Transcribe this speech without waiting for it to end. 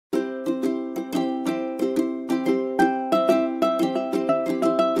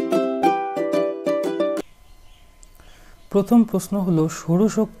প্রথম প্রশ্ন হলো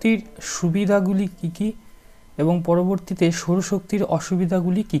সৌরশক্তির সুবিধাগুলি কি কি এবং পরবর্তীতে সৌরশক্তির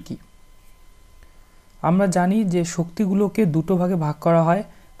অসুবিধাগুলি কি কি। আমরা জানি যে শক্তিগুলোকে দুটো ভাগে ভাগ করা হয়,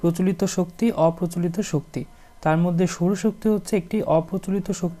 প্রচলিত শক্তি, অপ্রচলিত শক্তি। তার মধ্যে সৌরশক্তি হচ্ছে একটি অপ্রচলিত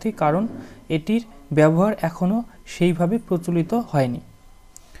শক্তি, কারণ এটির ব্যবহার এখনও সেইভাবে প্রচলিত হয়নি।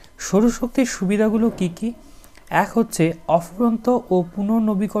 সৌরশক্তির সুবিধাগুলো কি কি? এক হচ্ছে অফুরন্ত ও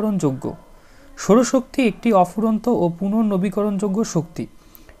পুনর্নবীকরণযোগ্য। সৌরশক্তি একটি অফুরন্ত ও পুনর্নবীকরণযোগ্য শক্তি।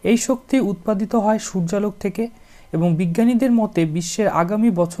 এই শক্তি উৎপাদিত হয় সূর্যালোক থেকে এবং বিজ্ঞানীদের মতে বিশ্বের আগামী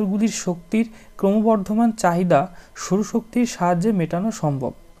বছরগুলির শক্তির ক্রমবর্ধমান চাহিদা সৌরশক্তির সাহায্যে মেটানো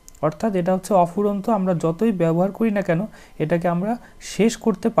সম্ভব। অর্থাৎ এটা হচ্ছে অফুরন্ত, আমরা যতই ব্যবহার করি না কেন এটাকে আমরা শেষ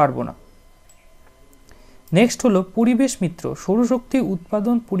করতে পারবো না। নেক্সট হলো পরিবেশ মিত্র। সৌরশক্তি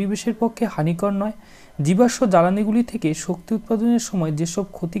উৎপাদন পরিবেশের পক্ষে হানিকর নয়। জীবাশ্ম জ্বালানিগুলি থেকে শক্তি উৎপাদনের সময় যেসব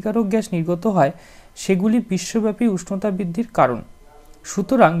ক্ষতিকারক গ্যাস নির্গত হয় সেগুলি বিশ্বব্যাপী উষ্ণতা বৃদ্ধির কারণ।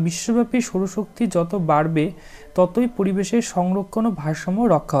 সুতরাং বিশ্বব্যাপী সৌরশক্তি যত বাড়বে ততই পরিবেশের সংরক্ষণ ও ভারসাম্য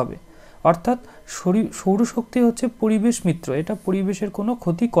রক্ষা হবে। অর্থাৎ সৌরশক্তি হচ্ছে পরিবেশ মিত্র, এটা পরিবেশের কোনো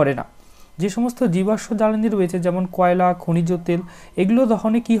ক্ষতি করে না। যে সমস্ত জীবাশ্ম জ্বালানি রয়েছে যেমন কয়লা, খনিজ তেল, এগুলো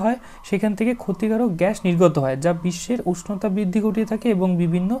দহনে কি হয়, সেখান থেকে ক্ষতিকারক গ্যাস নির্গত হয় যা বিশ্বের উষ্ণতা বৃদ্ধি ঘটিয়ে থাকে এবং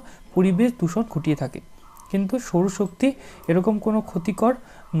বিভিন্ন পরিবেশ দূষণ ঘটিয়ে থাকে। কিন্তু সৌরশক্তি এরকম কোনো ক্ষতিকর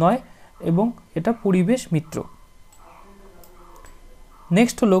নয় এবং এটা পরিবেশ মিত্র।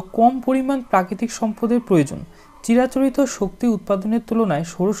 নেক্সট হলো কম পরিমাণ প্রাকৃতিক সম্পদের প্রয়োজন। চিরাচরিত শক্তি উৎপাদনের তুলনায়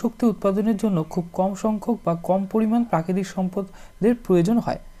সৌরশক্তি উৎপাদনের জন্য খুব কম সংখ্যক বা কম পরিমাণ প্রাকৃতিক সম্পদের প্রয়োজন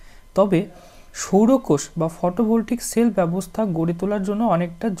হয়। তবে সৌরকোষ বা ফটোভোল্টিক সেল ব্যবস্থা গড়ে তোলার জন্য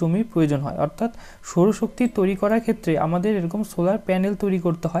অনেকটা জমির প্রয়োজন হয়। অর্থাৎ সৌরশক্তি তৈরি করার ক্ষেত্রে আমাদের এরকম সোলার প্যানেল তৈরি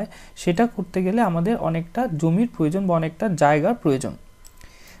করতে হয়, সেটা করতে গেলে আমাদের অনেকটা জমির প্রয়োজন বা অনেকটা জায়গার প্রয়োজন।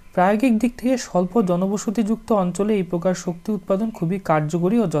 প্রায়োগিক দিক থেকে স্বল্প জনবসতিযুক্ত অঞ্চলে এই প্রকার শক্তি উৎপাদন খুবই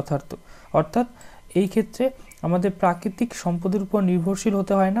কার্যকরী ও যথার্থ। অর্থাৎ এই ক্ষেত্রে আমাদের প্রাকৃতিক সম্পদের উপর নির্ভরশীল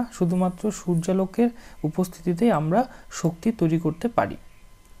হতে হয় না, শুধুমাত্র সূর্যালোকের উপস্থিতিতেই আমরা শক্তি তৈরি করতে পারি।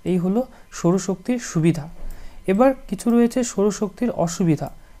 এই হলো সৌরশক্তির সুবিধা। এবার কিছু রয়েছে সৌরশক্তির অসুবিধা।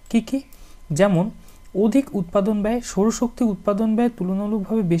 কি কি? যেমন অধিক উৎপাদন ব্যয়। সৌরশক্তি উৎপাদন ব্যয়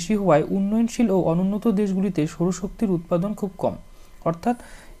তুলনামূলকভাবে বেশি হওয়ায় উন্নয়নশীল ও অনুন্নত দেশগুলিতে সৌরশক্তির উৎপাদন খুব কম। অর্থাৎ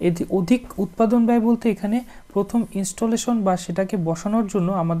অধিক উৎপাদন ব্যয় বলতে এখানে প্রথম ইনস্টলেশন বা সেটাকে বসানোর জন্য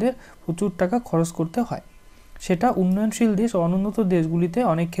আমাদের প্রচুর টাকা খরচ করতে হয়, সেটা উন্নয়নশীল দেশ ও অনুন্নত দেশগুলিতে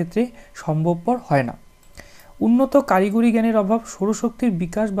অনেক ক্ষেত্রেই সম্ভবপর হয় না। উন্নত কারিগরি জ্ঞানের অভাব। সৌরশক্তির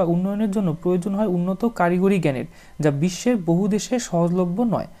বিকাশ বা উন্নয়নের জন্য প্রয়োজন হয় উন্নত কারিগরি জ্ঞানের, যা বিশ্বের বহু দেশে সহজলভ্য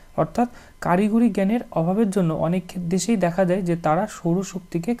নয়। অর্থাৎ কারিগরি জ্ঞানের অভাবের জন্য অনেক দেশেই দেখা যায় যে তারা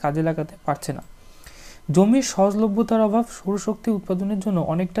সৌরশক্তিকে কাজে লাগাতে পারছে না। জমির সহজলভ্যতার অভাব। সৌরশক্তি উৎপাদনের জন্য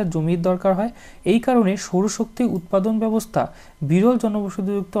অনেকটা জমির দরকার হয়। এই কারণে সৌরশক্তি উৎপাদন ব্যবস্থা বিরল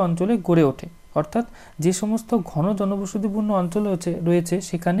জনবসতিযুক্ত অঞ্চলে গড়ে ওঠে। অর্থাৎ যে সমস্ত ঘন জনবসতিপূর্ণ অঞ্চল রয়েছে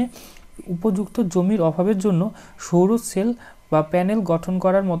সেখানে উপযুক্ত জমির অভাবের জন্য সৌর সেল বা প্যানেল গঠন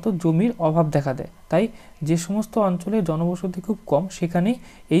করার মতো জমির অভাব দেখা দেয়। তাই যে সমস্ত অঞ্চলে জনবসতি খুব কম সেখানেই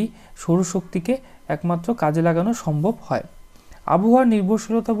এই সৌরশক্তিকে একমাত্র কাজে লাগানো সম্ভব হয়। আবহাওয়ার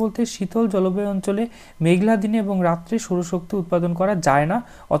নির্ভরশীলতা বলতে শীতল জলবায়ু অঞ্চলে মেঘলা দিনে এবং রাত্রে সৌরশক্তি উৎপাদন করা যায় না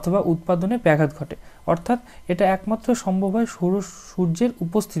অথবা উৎপাদনে ব্যাঘাত ঘটে। অর্থাৎ এটা একমাত্র সম্ভব হয় সূর্যের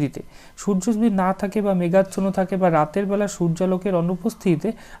উপস্থিতিতে। সূর্য যদি না থাকে বা মেঘাচ্ছন্ন থাকে বা রাতের বেলা সূর্যালোকের অনুপস্থিতিতে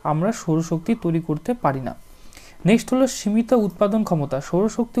আমরা সৌরশক্তি তৈরি করতে পারি না। নেক্সট হলো সীমিত উৎপাদন ক্ষমতা।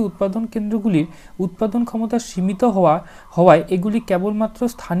 সৌরশক্তি উৎপাদন কেন্দ্রগুলির উৎপাদন ক্ষমতা সীমিত হওয়ায় এগুলি কেবলমাত্র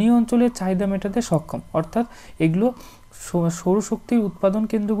স্থানীয় অঞ্চলের চাহিদা মেটাতে সক্ষম। অর্থাৎ এগুলো সৌরশক্তির উৎপাদন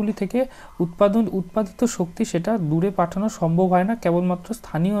কেন্দ্রগুলি থেকে উৎপাদিত শক্তি সেটা দূরে পাঠানো সম্ভব হয় না, কেবলমাত্র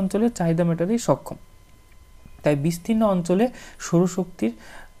স্থানীয় অঞ্চলের চাহিদা মেটাতেই সক্ষম। তাই বিস্তীর্ণ অঞ্চলে সৌরশক্তির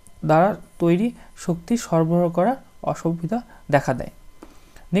দ্বারা তৈরি শক্তি সরবরাহ করার অসুবিধা দেখা দেয়।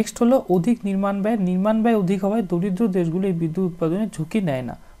 নেক্সট হলো অধিক নির্মাণ ব্যয়। নির্মাণ ব্যয় অধিক হওয়ায় দরিদ্র দেশগুলো এই বিদ্যুৎ উৎপাদনের ঝুঁকি নেয়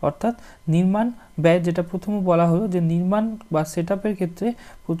না। অর্থাৎ নির্মাণ ব্যয়, যেটা প্রথমে বলা হলো যে নির্মাণ বা সেটআপের ক্ষেত্রে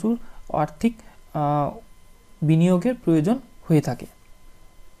প্রচুর আর্থিক বিনিয়োগের প্রয়োজন হয়ে থাকে।